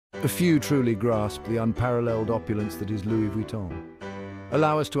A few truly grasp the unparalleled opulence that is Louis Vuitton.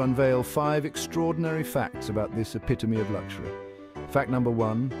 Allow us to unveil 5 extraordinary facts about this epitome of luxury. Fact number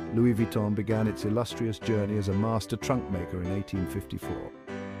 1, Louis Vuitton began its illustrious journey as a master trunk maker in 1854.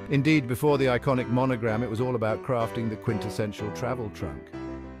 Indeed, before the iconic monogram, it was all about crafting the quintessential travel trunk.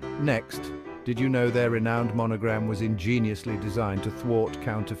 Next, did you know their renowned monogram was ingeniously designed to thwart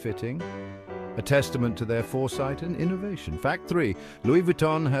counterfeiting? A testament to their foresight and innovation. Fact 3, Louis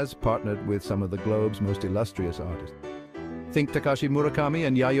Vuitton has partnered with some of the globe's most illustrious artists. Think Takashi Murakami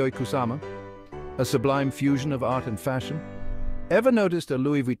and Yayoi Kusama, a sublime fusion of art and fashion. Ever noticed a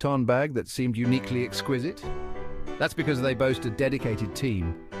Louis Vuitton bag that seemed uniquely exquisite? That's because they boast a dedicated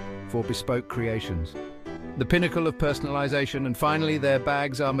team for bespoke creations. The pinnacle of personalization, and finally, their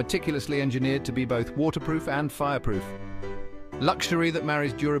bags are meticulously engineered to be both waterproof and fireproof. Luxury that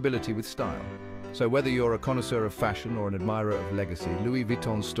marries durability with style. So whether you're a connoisseur of fashion or an admirer of legacy, Louis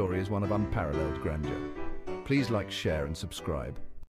Vuitton's story is one of unparalleled grandeur. Please like, share and subscribe.